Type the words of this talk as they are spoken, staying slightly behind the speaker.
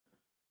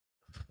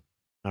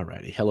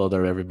Alrighty. Hello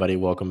there, everybody.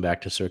 Welcome back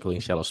to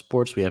Circling Seattle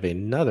Sports. We have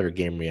another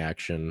game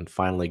reaction.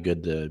 Finally,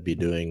 good to be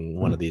doing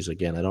one of these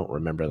again. I don't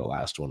remember the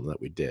last one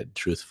that we did,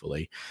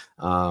 truthfully.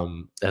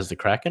 As the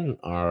Kraken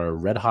are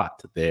red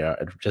hot. They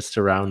are just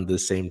around the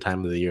same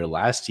time of the year.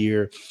 Last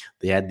year,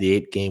 they had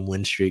the 8-game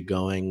win streak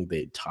going.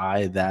 They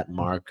tied that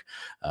mark.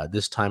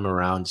 This time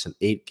around, it's an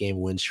 8-game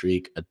win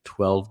streak, a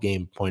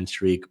 12-game point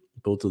streak.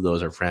 Both of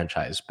those are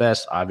franchise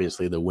best.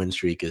 Obviously, the win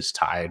streak is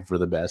tied for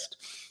the best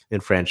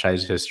in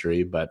franchise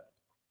history, but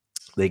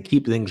they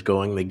keep things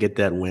going. They get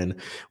that win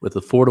with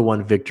a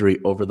 4-1 victory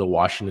over the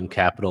Washington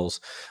Capitals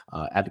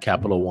at the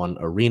Capital One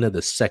Arena,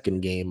 the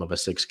second game of a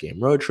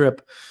 6-game road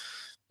trip.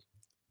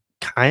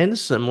 Kind of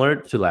similar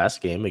to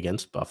last game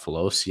against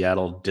Buffalo.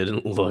 Seattle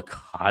didn't look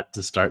hot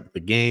to start the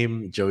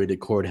game. Joey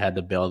Daccord had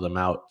to bail them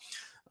out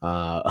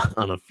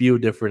on a few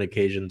different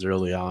occasions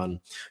early on,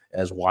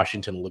 as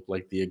Washington looked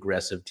like the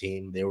aggressive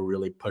team. They were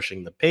really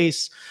pushing the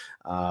pace,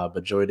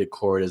 but Joey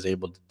Daccord is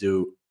able to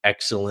do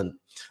excellent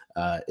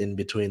in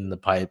between the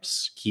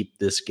pipes, keep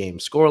this game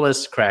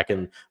scoreless.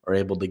 Kraken are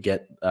able to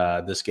get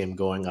this game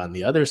going on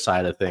the other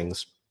side of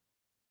things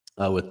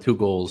with 2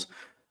 goals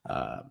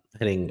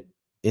heading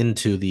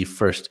into the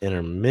first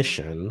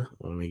intermission.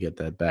 Let me get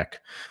that back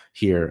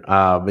here.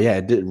 But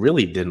yeah,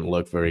 really didn't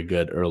look very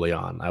good early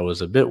on. I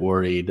was a bit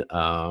worried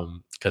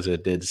because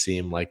it did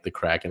seem like the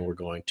Kraken were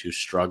going to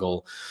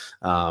struggle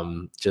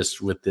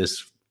just with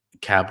this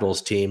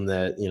Capitals team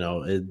that,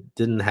 it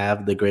didn't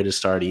have the greatest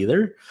start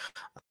either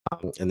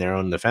in their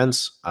own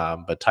defense.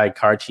 But Ty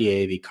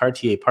Cartier, the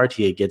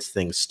Cartier-Partier gets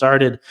things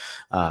started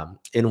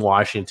in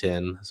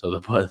Washington. So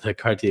the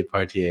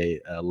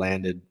Cartier-Partier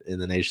landed in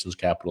the nation's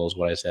capital, is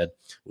what I said,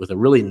 with a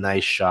really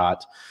nice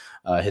shot.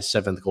 His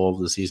 7th goal of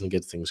the season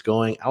gets things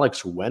going.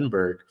 Alex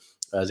Wenberg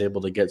is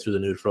able to get through the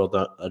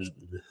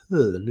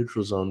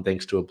neutral zone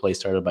thanks to a play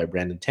started by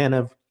Brandon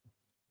Tanev.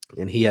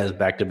 And he has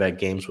back-to-back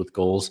games with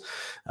goals,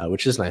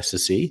 which is nice to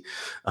see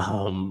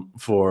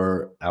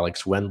for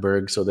Alex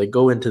Wenberg. So they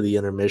go into the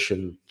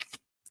intermission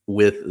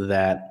with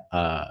that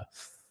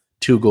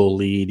 2-goal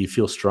lead. You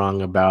feel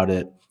strong about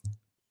it.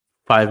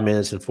 5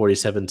 minutes and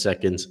 47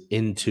 seconds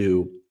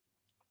into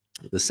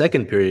the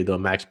second period, though,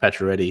 Max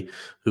Pacioretty,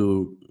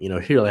 who, he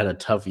really had a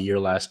tough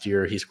year last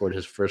year, he scored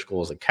his first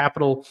goal as a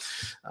Capital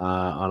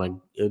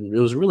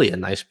it was really a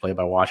nice play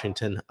by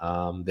Washington.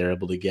 They're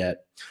able to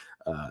get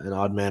an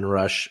odd man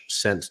rush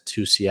sent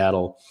to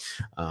Seattle.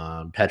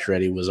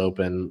 Pacioretty was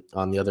open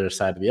on the other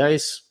side of the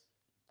ice.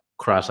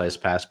 Cross ice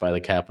pass by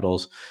the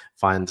Capitals,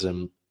 finds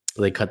him.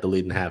 They cut the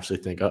lead in half. So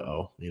you think,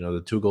 the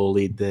 2-goal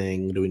lead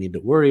thing. Do we need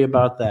to worry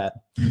about that?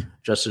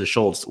 Justin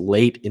Schultz,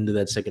 late into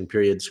that second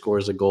period,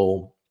 scores a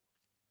goal.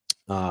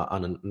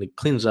 And it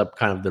cleans up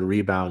kind of the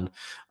rebound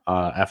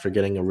after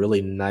getting a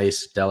really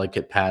nice,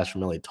 delicate pass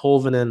from Eli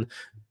Tolvanen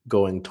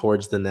going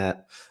towards the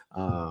net.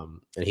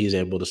 And he's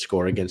able to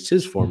score against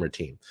his former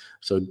team.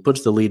 So he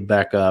puts the lead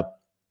back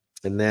up.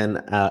 And then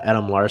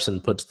Adam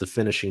Larsson puts the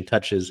finishing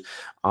touches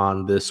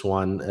on this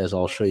one, as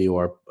I'll show you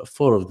our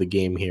photo of the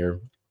game here,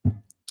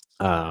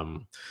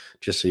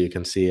 just so you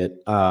can see it.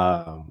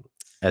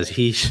 As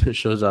he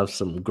shows off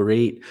some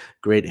great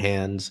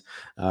hands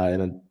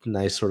in a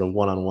nice sort of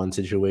one-on-one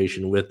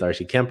situation with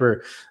Darcy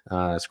Kemper.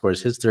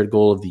 Scores his 3rd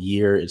goal of the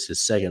year. It's his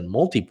 2nd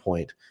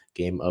multi-point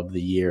game of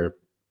the year,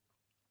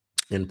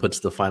 and puts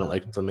the final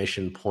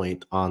exclamation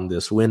point on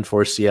this win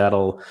for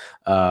Seattle.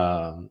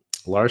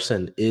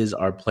 Larsson is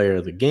our player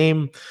of the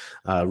game.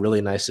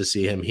 Really nice to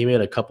see him. He made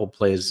a couple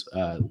plays,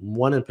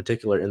 one in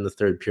particular in the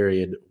 3rd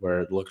period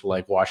where it looked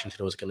like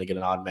Washington was going to get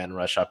an odd man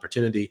rush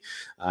opportunity,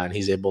 and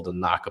he's able to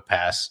knock a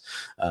pass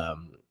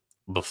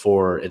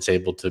before it's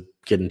able to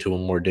get into a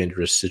more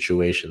dangerous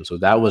situation. So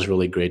that was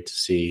really great to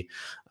see.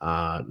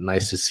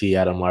 Nice to see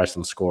Adam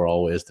Larsson score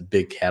always. The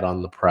big cat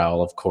on the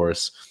prowl, of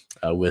course,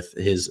 with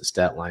his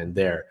stat line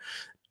there.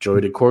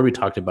 Joey Daccord, we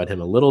talked about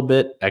him a little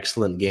bit.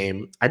 Excellent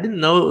game. I didn't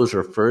know it was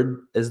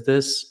referred as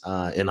this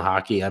in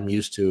hockey. I'm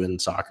used to in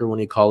soccer when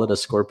you call it a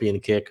scorpion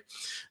kick.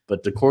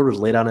 But Daccord was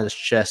laid out on his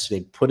chest, and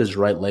he put his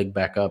right leg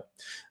back up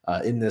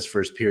in this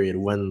first period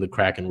when the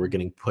Kraken were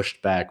getting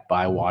pushed back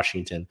by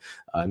Washington.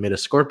 Made a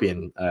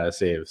scorpion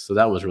save. So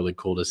that was really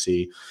cool to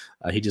see.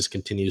 He just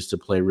continues to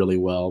play really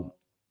well.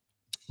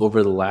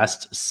 Over the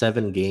last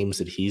 7 games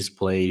that he's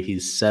played,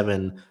 he's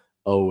 7-0-0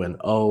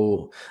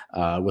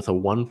 with a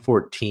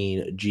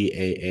 114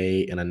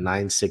 GAA and a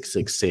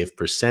 966 save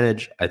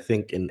percentage. I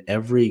think in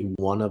every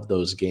one of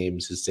those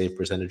games, his save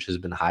percentage has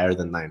been higher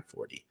than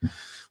 940,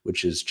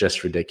 which is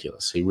just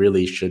ridiculous. He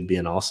really should be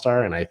an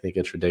all-star, and I think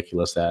it's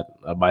ridiculous that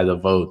by the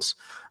votes,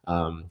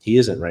 he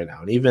isn't right now.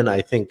 And even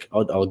I think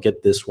I'll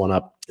get this one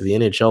up. The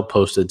NHL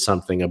posted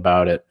something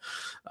about it,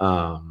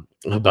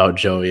 about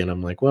Joey, and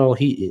I'm like, well,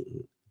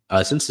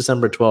 since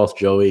December 12th,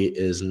 Joey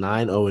is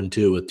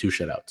 9-0-2 with 2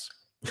 shutouts.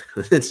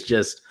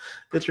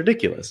 It's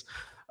ridiculous.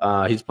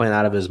 He's playing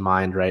out of his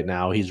mind right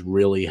now. He's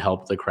really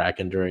helped the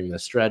Kraken during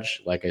this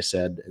stretch. Like I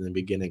said in the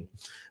beginning,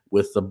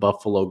 with the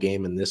Buffalo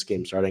game and this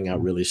game starting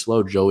out really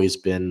slow, Joey's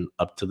been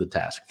up to the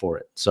task for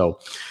it. So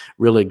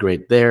really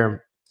great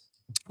there.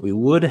 We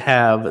would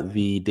have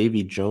the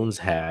Davy Jones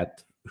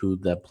hat, who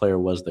that player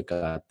was that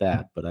got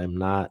that, but I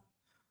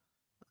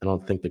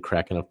don't think the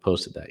Kraken have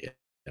posted that yet.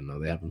 No,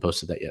 they haven't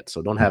posted that yet.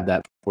 So don't have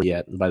that for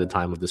yet by the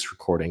time of this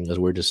recording, as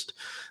we're just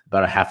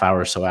about a half hour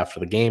or so after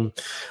the game.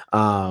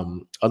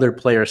 Other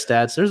player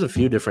stats, there's a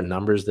few different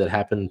numbers that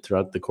happened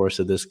throughout the course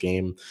of this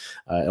game.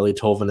 Ellie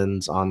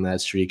Tolvanen's on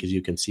that streak, as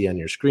you can see on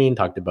your screen.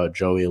 Talked about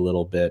Joey a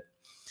little bit.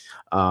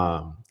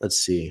 Let's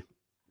see.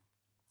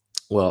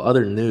 Well,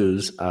 other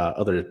news,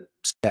 other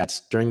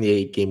stats. During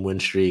the 8-game win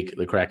streak,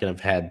 the Kraken have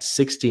had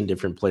 16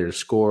 different players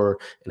score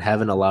and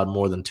haven't allowed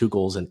more than 2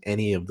 goals in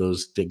any of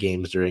those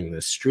games during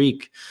this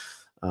streak.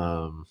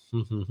 Let's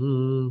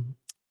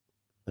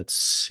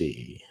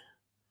see.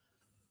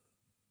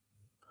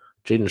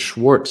 Jaden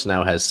Schwartz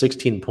now has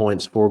 16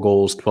 points, 4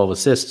 goals, 12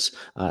 assists,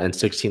 and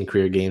 16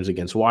 career games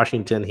against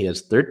Washington. He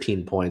has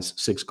 13 points,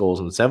 6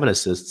 goals, and 7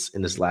 assists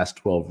in his last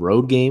 12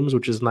 road games,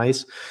 which is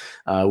nice.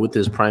 With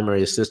his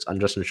primary assist on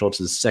Justin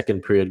Schultz's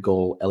second period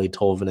goal, Ellie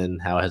Tolvanen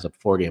now has a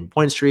 4-game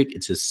point streak.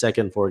 It's his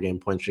second 4-game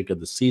point streak of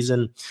the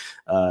season.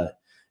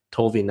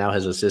 Tolvi now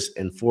has assists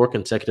in 4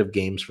 consecutive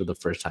games for the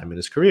first time in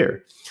his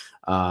career.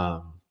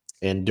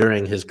 And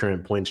during his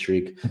current point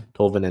streak,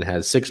 Tolvanen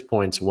has 6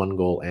 points, 1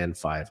 goal, and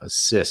 5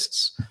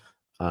 assists.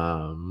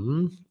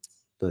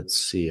 Let's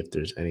see if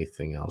there's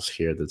anything else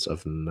here that's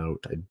of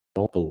note. I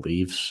don't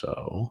believe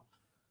so.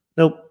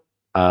 Nope.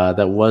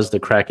 That was the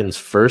Kraken's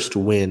first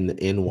win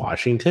in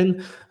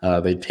Washington.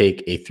 They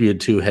take a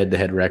 3-2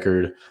 head-to-head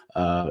record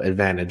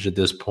advantage at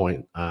this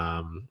point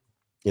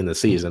in the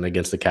season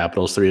against the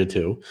Capitals,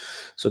 3-2.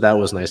 So that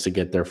was nice to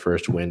get their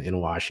first win in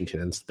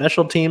Washington. And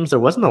special teams, there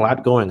wasn't a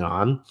lot going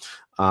on.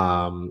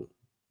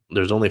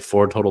 There's only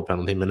 4 total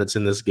penalty minutes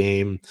in this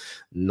game.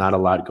 Not a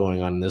lot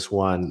going on in this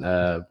one.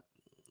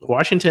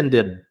 Washington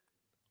did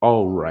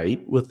all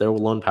right with their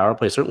lone power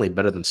play, certainly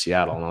better than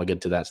Seattle, and I'll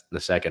get to that in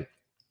a second.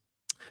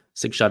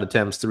 6 shot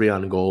attempts, 3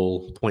 on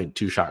goal,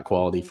 0.2 shot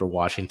quality for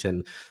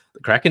Washington. The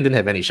Kraken didn't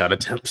have any shot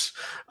attempts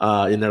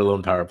in their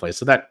lone power play,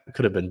 so that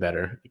could have been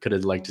better. You could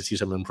have liked to see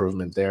some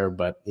improvement there,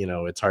 but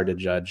it's hard to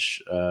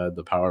judge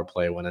the power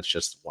play when it's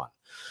just 1.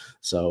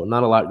 So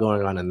not a lot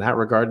going on in that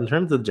regard. In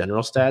terms of the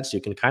general stats, you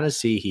can kind of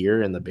see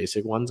here in the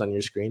basic ones on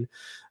your screen,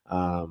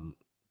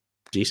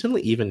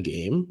 decently even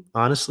game,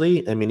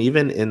 honestly. I mean,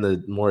 even in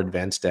the more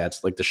advanced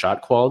stats, like the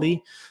shot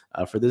quality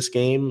for this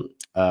game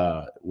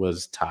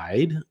was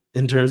tied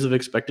in terms of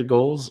expected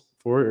goals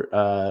for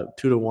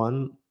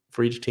 2-1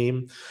 for each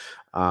team.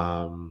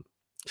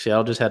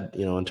 Seattle just had,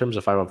 in terms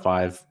of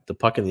 5-on-5, the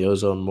puck in the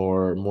ozone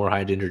more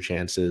high danger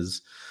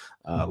chances,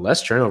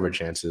 less turnover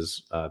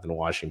chances than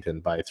Washington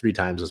by 3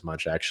 times as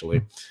much,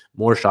 actually.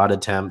 More shot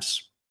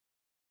attempts.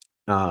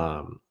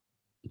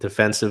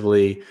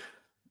 Defensively,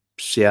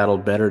 Seattle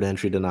better at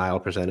entry denial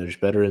percentage,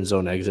 better in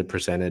zone exit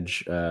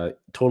percentage,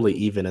 totally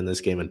even in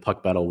this game in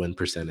puck battle win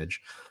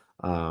percentage.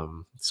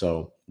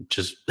 So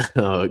just,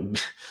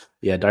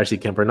 Darcy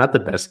Kemper, not the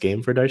best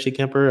game for Darcy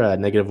Kemper,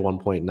 negative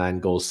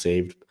 1.9 goals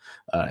saved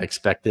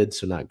expected,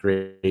 so not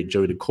great.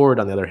 Joey Decord,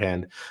 on the other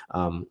hand,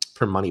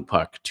 per money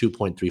puck,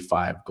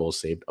 2.35 goals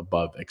saved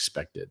above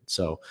expected.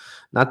 So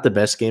not the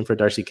best game for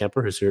Darcy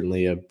Kemper, who's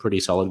certainly a pretty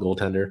solid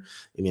goaltender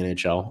in the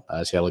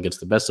NHL. Seattle gets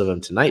the best of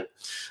him tonight.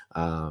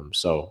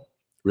 So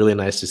really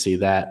nice to see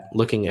that.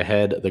 Looking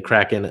ahead, the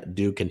Kraken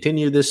do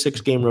continue this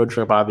 6-game road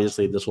trip.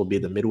 Obviously, this will be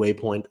the midway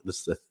point. This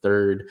is the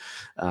 3rd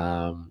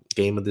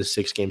game of this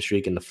 6-game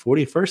streak and the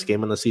 41st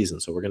game of the season.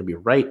 So we're going to be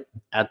right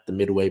at the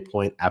midway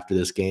point after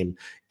this game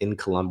in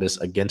Columbus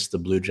against the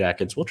Blue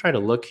Jackets. We'll try to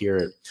look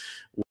here.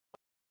 I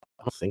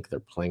don't think they're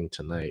playing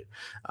tonight.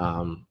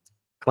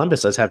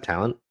 Columbus does have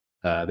talent.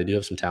 They do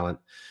have some talent.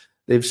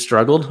 They've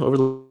struggled over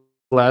the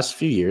last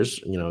few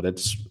years.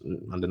 That's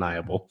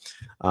undeniable.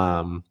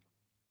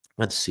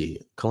 Let's see.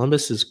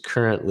 Columbus is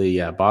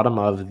currently bottom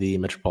of the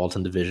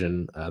Metropolitan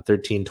Division,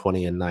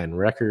 13-20-9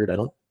 record. I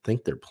don't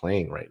think they're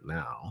playing right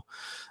now,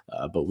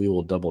 but we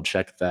will double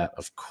check that,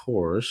 of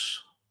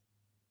course.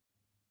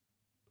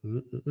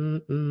 Nope,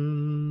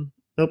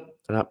 they're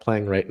not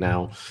playing right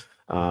now.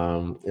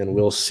 And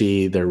we'll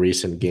see their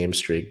recent game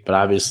streak. But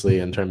obviously,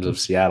 in terms of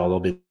Seattle, they'll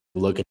be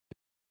looking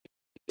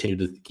to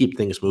continue to keep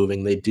things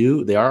moving.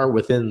 They are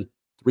within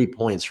 3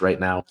 points right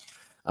now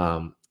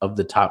of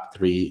the top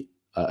 3.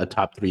 A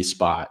top 3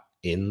 spot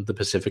in the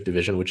Pacific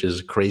Division, which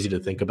is crazy to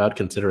think about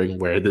considering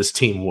where this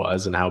team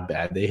was and how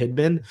bad they had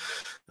been.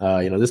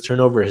 This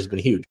turnover has been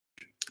huge.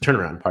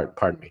 Turnaround,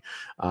 pardon me.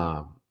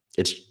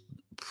 It's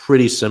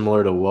pretty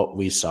similar to what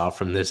we saw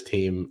from this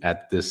team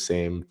at this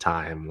same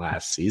time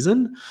last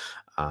season.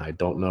 I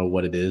don't know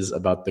what it is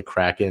about the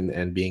Kraken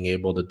and being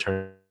able to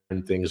turn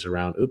things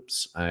around.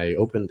 Oops, I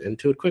opened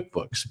Intuit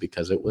QuickBooks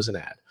because it was an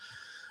ad.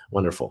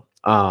 Wonderful.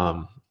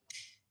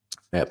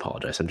 I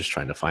apologize. I'm just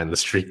trying to find the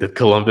streak that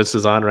Columbus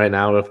is on right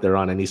now, if they're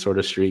on any sort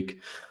of streak.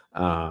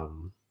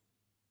 I'm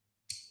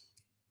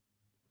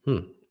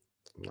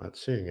not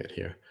seeing it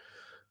here.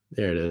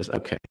 There it is.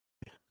 Okay.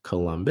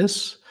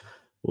 Columbus.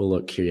 We'll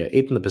look here.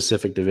 8th in the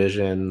Pacific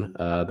Division.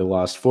 They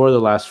lost 4 of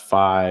the last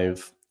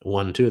 5,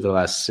 won 2 of the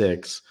last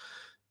 6.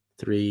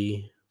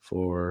 3,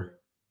 4,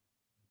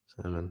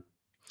 7.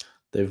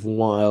 They've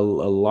won,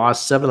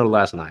 lost 7 of the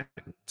last 9.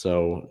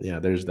 So, yeah,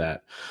 there's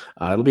that.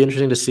 It'll be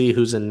interesting to see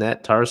who's in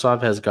net.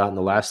 Tarasov has gotten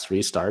the last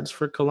 3 starts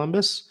for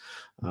Columbus,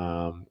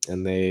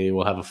 and they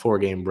will have a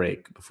 4-game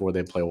break before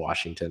they play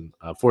Washington,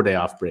 4-day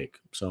off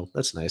break. So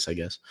that's nice, I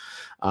guess.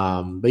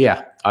 But,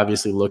 yeah,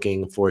 obviously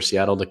looking for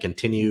Seattle to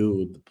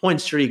continue the point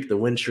streak, the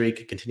win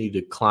streak, continue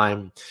to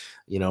climb.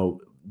 You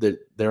know,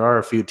 there are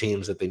a few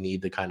teams that they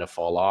need to kind of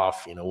fall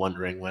off,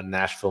 wondering when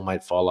Nashville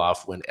might fall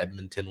off, when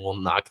Edmonton will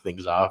knock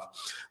things off.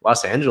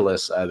 Los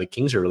Angeles, the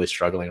Kings are really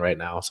struggling right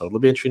now. So it'll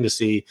be interesting to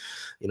see,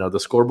 the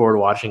scoreboard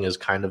watching is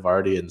kind of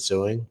already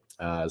ensuing.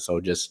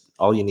 So just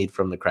all you need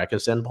from the Kraken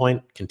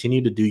standpoint,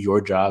 continue to do your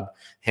job,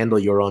 handle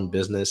your own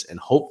business, and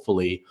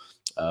hopefully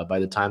by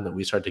the time that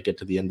we start to get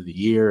to the end of the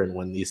year and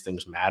when these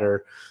things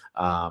matter,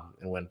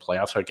 and when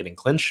playoffs start getting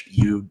clinched,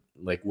 you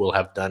will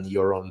have done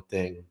your own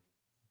thing.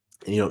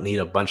 And you don't need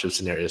a bunch of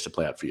scenarios to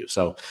play out for you.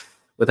 So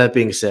with that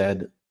being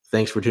said,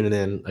 thanks for tuning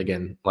in.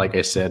 Again, like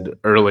I said,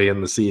 early in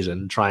the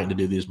season, trying to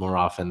do these more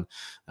often.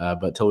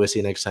 But till we see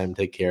you next time,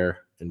 take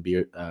care and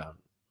do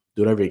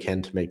whatever you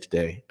can to make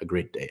today a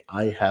great day.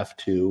 I have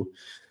to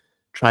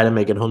try to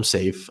make it home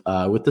safe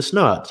with the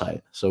snow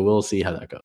outside. So we'll see how that goes.